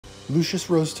Lucius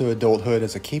rose to adulthood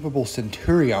as a capable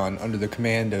centurion under the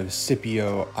command of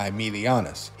Scipio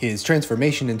Aemilianus. His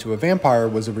transformation into a vampire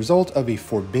was a result of a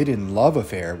forbidden love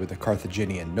affair with a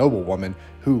Carthaginian noblewoman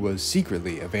who was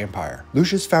secretly a vampire.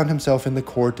 Lucius found himself in the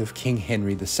court of King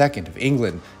Henry II of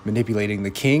England, manipulating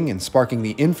the king and sparking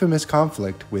the infamous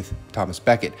conflict with Thomas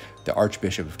Becket, the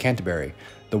Archbishop of Canterbury.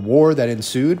 The war that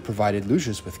ensued provided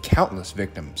Lucius with countless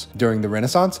victims. During the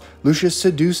Renaissance, Lucius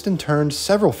seduced and turned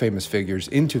several famous figures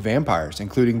into vampires,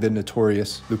 including the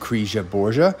notorious Lucrezia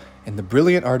Borgia and the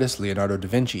brilliant artist Leonardo da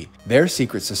Vinci. Their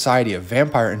secret society of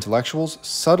vampire intellectuals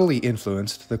subtly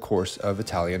influenced the course of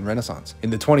Italian Renaissance.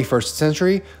 In the 21st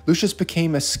century, Lucius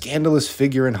became a scandalous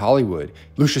figure in Hollywood.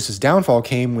 Lucius's downfall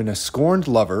came when a scorned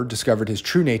lover discovered his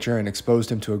true nature and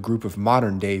exposed him to a group of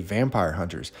modern-day vampire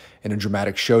hunters. In a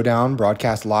dramatic showdown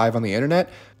broadcast live on the internet,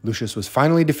 Lucius was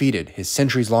finally defeated, his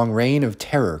centuries-long reign of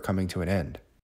terror coming to an end.